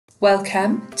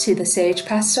Welcome to the Sage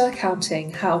Pastel Accounting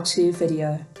how-to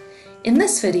video. In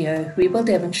this video, we will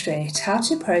demonstrate how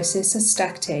to process a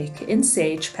stock take in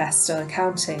Sage Pastel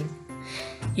Accounting.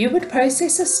 You would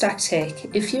process a stock take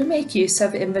if you make use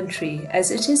of inventory, as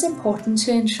it is important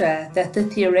to ensure that the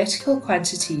theoretical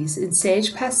quantities in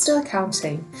Sage Pastel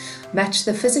Accounting match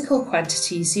the physical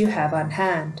quantities you have on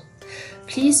hand.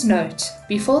 Please note,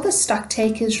 before the stock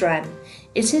take is run,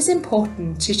 it is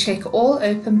important to check all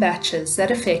open batches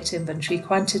that affect inventory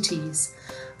quantities,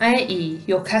 i.e.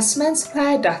 your customer and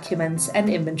supplier documents and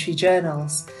inventory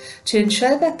journals, to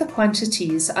ensure that the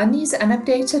quantities on these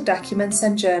unupdated documents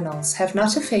and journals have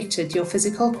not affected your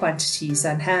physical quantities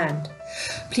on hand.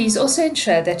 Please also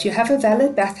ensure that you have a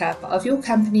valid backup of your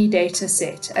company data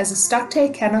set, as a stock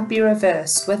take cannot be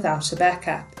reversed without a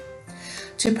backup.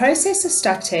 To process a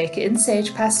stock take in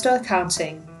Sage Pastel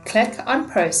Accounting, click on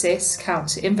Process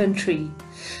Count Inventory.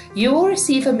 You will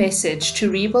receive a message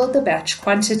to rebuild the batch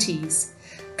quantities.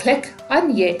 Click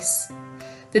on Yes.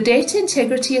 The Data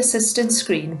Integrity Assistance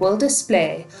screen will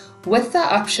display with the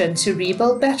option to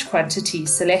rebuild batch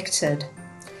quantities selected.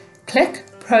 Click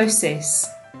Process.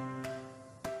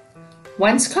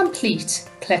 Once complete,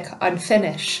 click on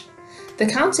Finish. The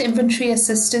Count Inventory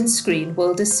Assistance screen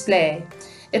will display.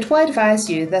 It will advise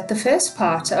you that the first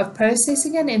part of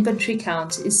processing an inventory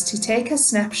count is to take a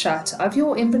snapshot of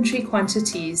your inventory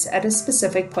quantities at a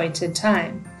specific point in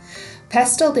time.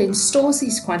 Pastel then stores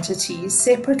these quantities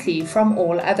separately from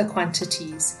all other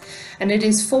quantities, and it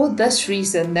is for this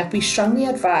reason that we strongly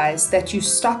advise that you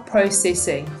stop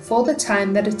processing for the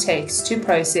time that it takes to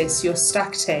process your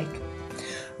stock take.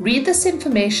 Read this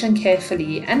information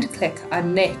carefully and click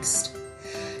on Next.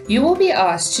 You will be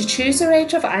asked to choose a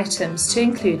range of items to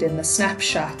include in the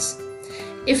snapshot.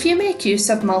 If you make use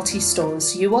of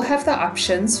multi-stores, you will have the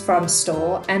options from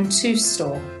store and to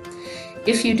store.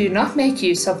 If you do not make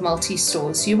use of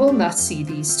multi-stores, you will not see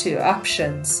these two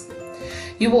options.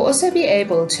 You will also be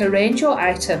able to arrange your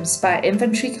items by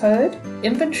inventory code,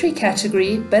 inventory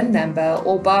category, bin number,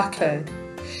 or barcode.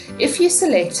 If you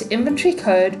select inventory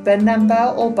code, bin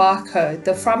number, or barcode,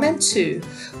 the from and to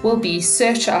will be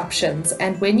search options,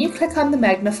 and when you click on the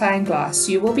magnifying glass,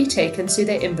 you will be taken to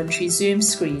the inventory zoom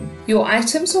screen. Your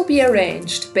items will be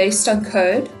arranged based on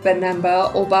code, bin number,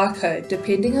 or barcode,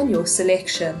 depending on your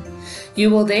selection.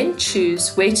 You will then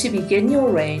choose where to begin your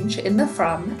range in the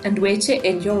from and where to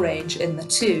end your range in the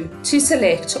to. To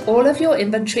select all of your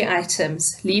inventory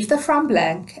items, leave the from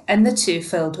blank and the to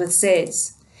filled with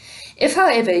Zs. If,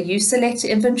 however, you select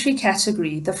inventory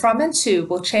category, the from and to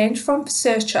will change from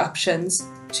search options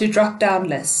to drop-down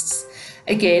lists.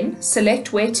 Again,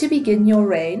 select where to begin your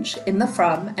range in the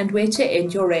from and where to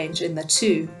end your range in the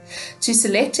to. To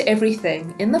select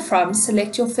everything, in the from,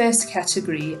 select your first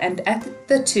category, and at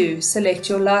the to, select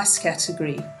your last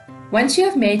category. Once you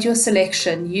have made your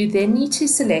selection, you then need to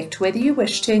select whether you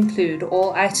wish to include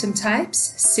all item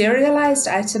types, serialized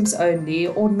items only,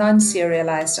 or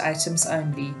non-serialized items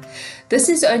only. This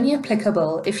is only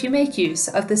applicable if you make use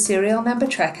of the Serial Number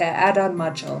Tracker add-on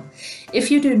module. If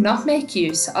you do not make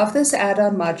use of this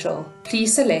add-on module,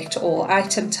 please select all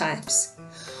item types.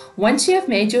 Once you have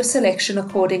made your selection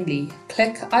accordingly,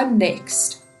 click on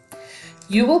Next.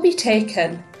 You will be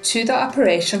taken to the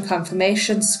Operation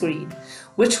Confirmation screen,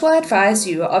 which will advise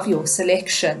you of your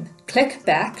selection. Click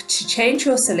Back to change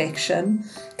your selection,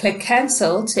 click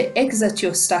Cancel to exit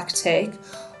your stock take,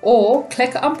 or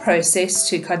click on Process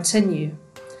to continue.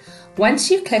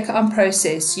 Once you click on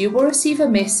Process, you will receive a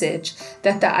message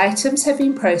that the items have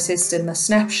been processed in the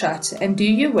snapshot, and do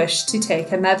you wish to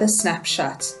take another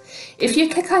snapshot? If you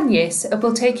click on Yes, it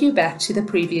will take you back to the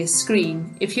previous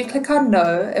screen. If you click on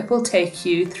No, it will take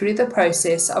you through the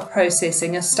process of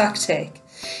processing a stock take.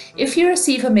 If you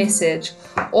receive a message,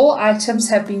 all items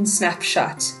have been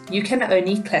snapshot, you can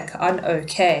only click on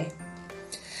OK.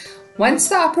 Once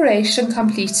the Operation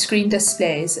Complete screen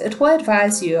displays, it will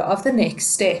advise you of the next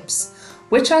steps,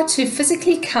 which are to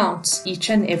physically count each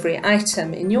and every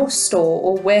item in your store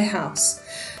or warehouse,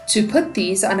 to put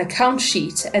these on a count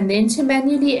sheet, and then to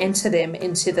manually enter them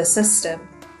into the system.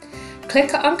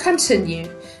 Click on Continue.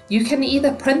 You can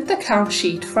either print the count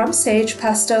sheet from Sage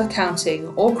Pastel Accounting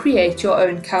or create your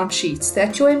own count sheets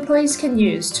that your employees can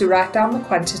use to write down the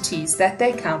quantities that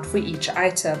they count for each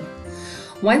item.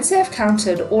 Once they have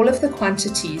counted all of the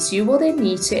quantities, you will then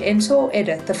need to enter or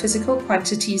edit the physical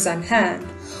quantities on hand,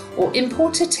 or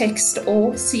import a text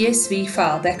or CSV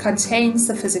file that contains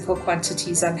the physical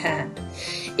quantities on hand.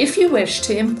 If you wish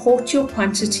to import your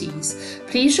quantities,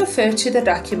 please refer to the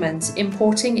document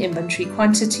Importing Inventory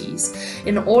Quantities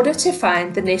in order to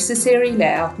find the necessary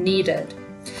layout needed.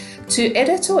 To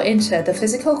edit or enter the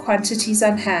physical quantities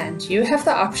on hand, you have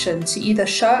the option to either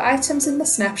show items in the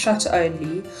snapshot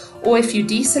only, or if you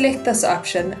deselect this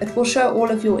option, it will show all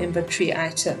of your inventory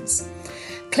items.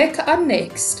 Click on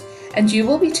Next, and you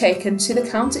will be taken to the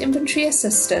Count Inventory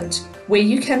Assistant, where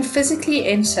you can physically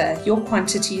enter your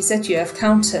quantities that you have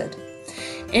counted.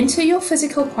 Enter your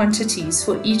physical quantities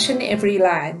for each and every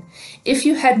line. If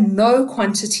you had no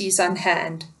quantities on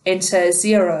hand, enter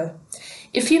 0.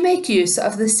 If you make use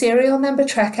of the Serial Number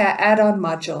Tracker add-on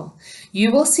module,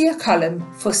 you will see a column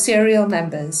for serial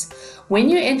numbers. When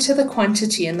you enter the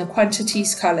quantity in the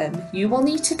Quantities column, you will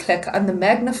need to click on the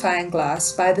magnifying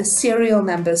glass by the Serial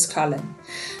Numbers column.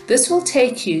 This will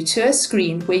take you to a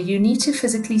screen where you need to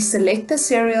physically select the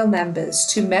serial numbers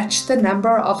to match the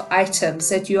number of items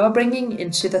that you are bringing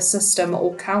into the system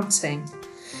or counting.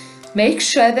 Make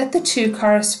sure that the two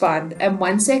correspond, and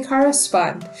once they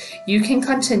correspond, you can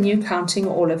continue counting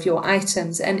all of your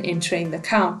items and entering the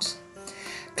count.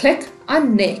 Click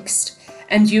on Next,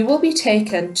 and you will be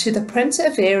taken to the Print a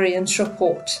Variance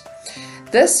report.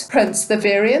 This prints the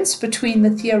variance between the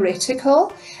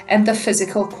theoretical and the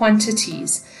physical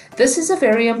quantities. This is a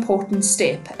very important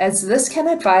step, as this can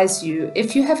advise you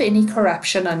if you have any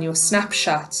corruption on your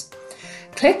snapshot.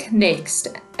 Click Next,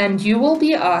 and you will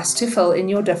be asked to fill in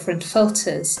your different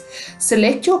filters.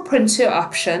 Select your printer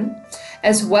option,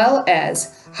 as well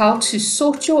as how to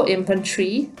sort your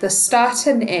inventory, the start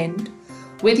and end,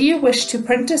 whether you wish to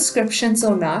print descriptions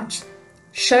or not,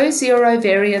 show zero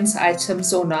variance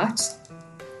items or not,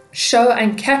 show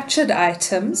uncaptured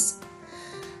items,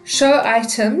 show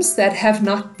items that have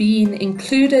not been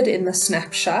included in the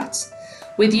snapshot,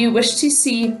 whether you wish to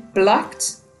see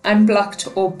blocked, unblocked,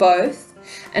 or both,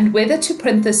 and whether to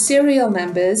print the serial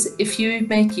numbers if you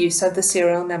make use of the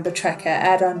Serial Number Tracker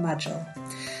add-on module.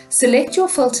 Select your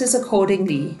filters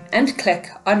accordingly and click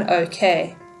on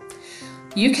OK.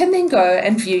 You can then go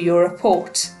and view your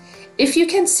report. If you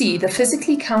can see the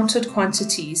physically counted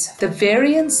quantities, the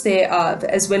variance thereof,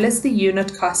 as well as the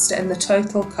unit cost and the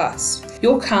total cost,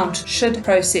 your count should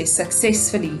process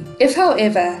successfully. If,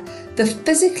 however, the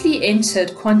physically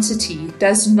entered quantity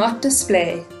does not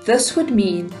display, this would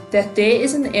mean that there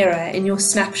is an error in your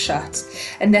snapshot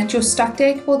and that your stock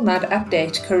take will not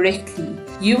update correctly.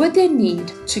 You would then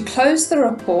need to close the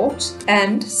report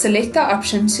and select the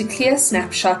option to clear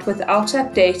snapshot without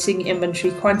updating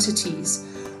inventory quantities.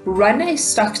 Run a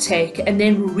stock take and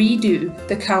then redo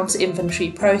the count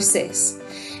inventory process.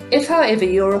 If, however,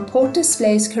 your report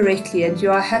displays correctly and you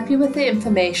are happy with the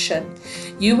information,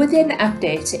 you would then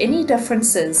update any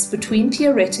differences between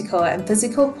theoretical and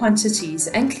physical quantities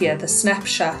and clear the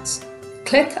snapshot.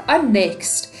 Click on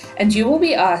Next, and you will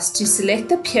be asked to select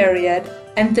the period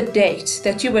and the date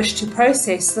that you wish to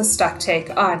process the stock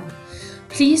take on.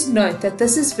 Please note that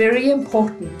this is very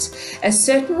important, as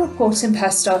certain reports in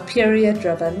Pastel are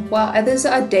period-driven while others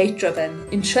are date-driven.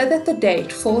 Ensure that the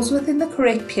date falls within the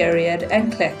correct period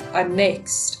and click on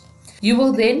Next. You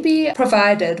will then be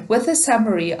provided with a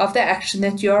summary of the action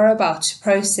that you are about to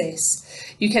process.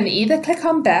 You can either click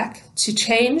on Back to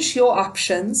change your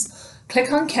options,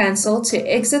 click on Cancel to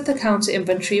exit the count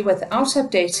inventory without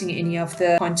updating any of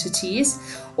the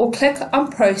quantities, or click on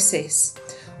Process.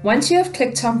 Once you have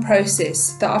clicked on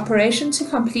Process, the Operation to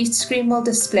Complete screen will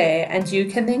display, and you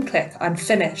can then click on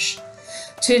Finish.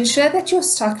 To ensure that your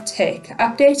stock take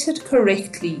updated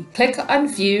correctly, click on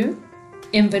View,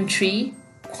 Inventory,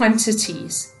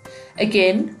 Quantities.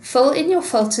 Again, fill in your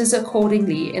filters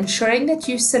accordingly, ensuring that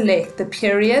you select the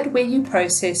period where you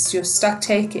processed your stock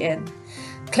take in.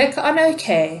 Click on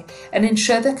OK, and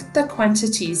ensure that the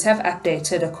quantities have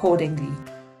updated accordingly.